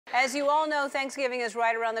As you all know, Thanksgiving is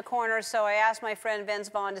right around the corner, so I asked my friend Vince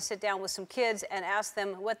Vaughn to sit down with some kids and ask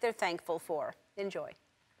them what they're thankful for. Enjoy.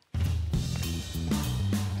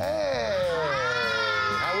 Hey,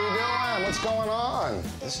 how we doing? What's going on?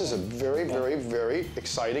 This is a very, very, very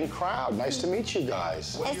exciting crowd. Nice to meet you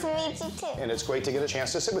guys. Nice to meet you too. And it's great to get a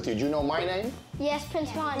chance to sit with you. Do you know my name? Yes,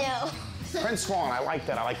 Prince Vaughn. No. Prince Vaughn, I like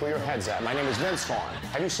that. I like where your head's at. My name is Vince Vaughn.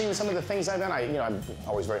 Have you seen some of the things I've done? I'm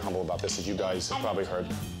always very humble about this, as you guys have probably heard.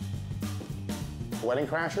 Wedding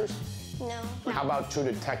Crashers? No. How about True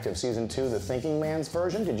Detective Season 2, The Thinking Man's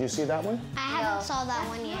version? Did you see that one? I haven't saw that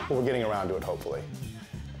one yet. Well, we're getting around to it, hopefully.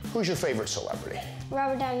 Who's your favorite celebrity?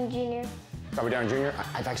 Robert Downey Jr. Robert Downey Jr.?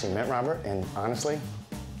 I've actually met Robert, and honestly,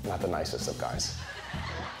 not the nicest of guys.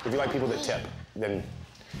 If you like people that tip, then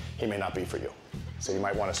he may not be for you. So you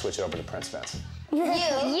might want to switch it over to Prince Vince.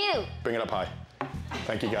 You. Bring it up high.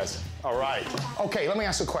 Thank you, guys. All right. Okay, let me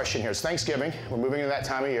ask a question here. It's Thanksgiving. We're moving into that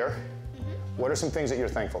time of year. What are some things that you're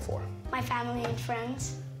thankful for? My family and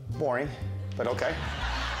friends. Boring, but okay.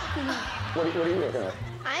 What are you looking at?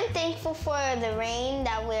 I'm thankful for the rain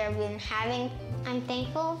that we've been having. I'm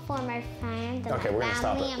thankful for my friends and Okay, my we're gonna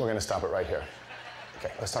stop family. it. We're gonna stop it right here.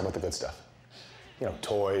 Okay, let's talk about the good stuff. You know,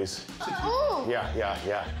 toys. Ooh.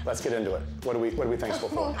 Yeah. Let's get into it. What are we thankful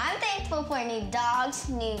for? I'm thankful for new dogs,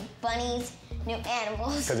 new bunnies, new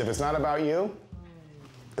animals. Because if it's not about you,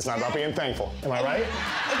 it's not about being thankful. Am I right?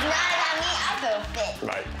 It's not about me, I feel fit.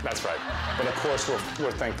 Right, that's right. But of course,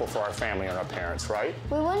 we're thankful for our family and our parents, right?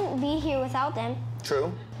 We wouldn't be here without them.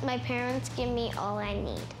 True. My parents give me all I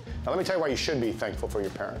need. Now let me tell you why you should be thankful for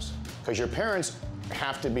your parents. Because your parents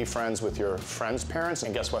have to be friends with your friends' parents,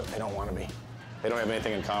 and guess what? They don't want to be. They don't have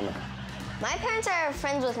anything in common. My parents are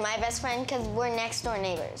friends with my best friend because we're next door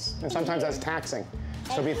neighbors. And sometimes that's taxing.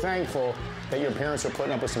 So be thankful that your parents are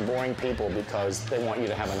putting up with some boring people because they want you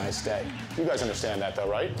to have a nice day. You guys understand that though,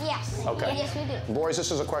 right? Yes. Okay. Yes, we do. Boys, this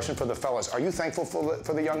is a question for the fellas. Are you thankful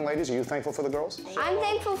for the young ladies? Are you thankful for the girls? I'm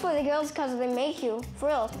thankful for the girls because they make you. For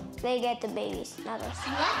real, they get the babies, not us.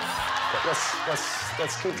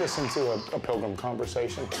 Let's keep this into a pilgrim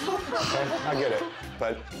conversation. Okay? I get it,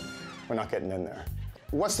 but we're not getting in there.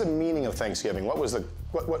 What's the meaning of Thanksgiving? What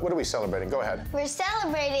are we celebrating? Go ahead. We're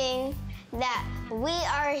celebrating that we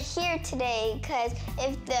are here today because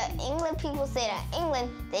if the England people stayed at England,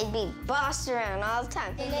 they'd be bossed around all the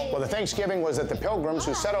time. Well, the Thanksgiving was that the pilgrims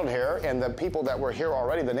who settled here and the people that were here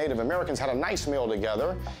already, the Native Americans, had a nice meal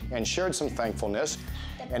together and shared some thankfulness.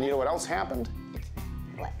 And you know what else happened?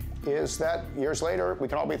 What? Is that years later, we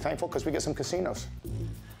can all be thankful because we get some casinos.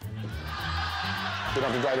 We don't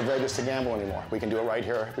have to drive to Vegas to gamble anymore. We can do it right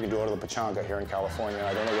here. We can do it at the Pachanga here in California. And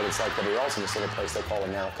I don't know what it's like everywhere else in this little place they call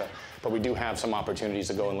America. But we do have some opportunities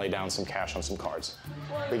to go and lay down some cash on some cards.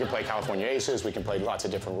 We can play California Aces. We can play lots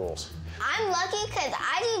of different rules. I'm lucky because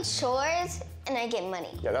I do chores and I get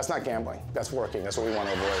money. Yeah, that's not gambling. That's working. That's what we want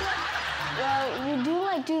to avoid. Well,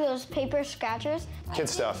 you do those paper scratchers. Kid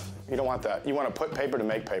stuff. You don't want that. You want to put paper to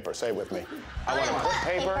make paper. Say it with me. I want to put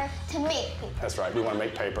paper to make paper. That's right. We want to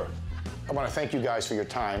make paper. I want to thank you guys for your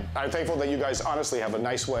time. I'm thankful that you guys honestly have a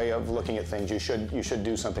nice way of looking at things. You should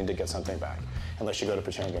do something to get something back, unless you go to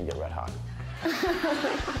Pachanga and get red hot.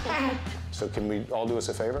 So can we all do us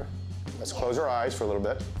a favor? Let's close our eyes for a little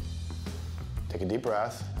bit. Take a deep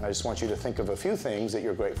breath, and I just want you to think of a few things that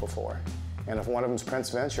you're grateful for. And if one of them's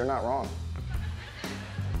Prince Vince, you're not wrong.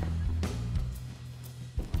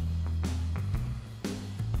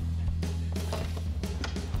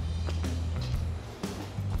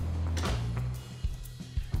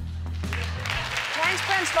 Thanks,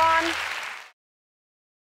 Prince Vaughn.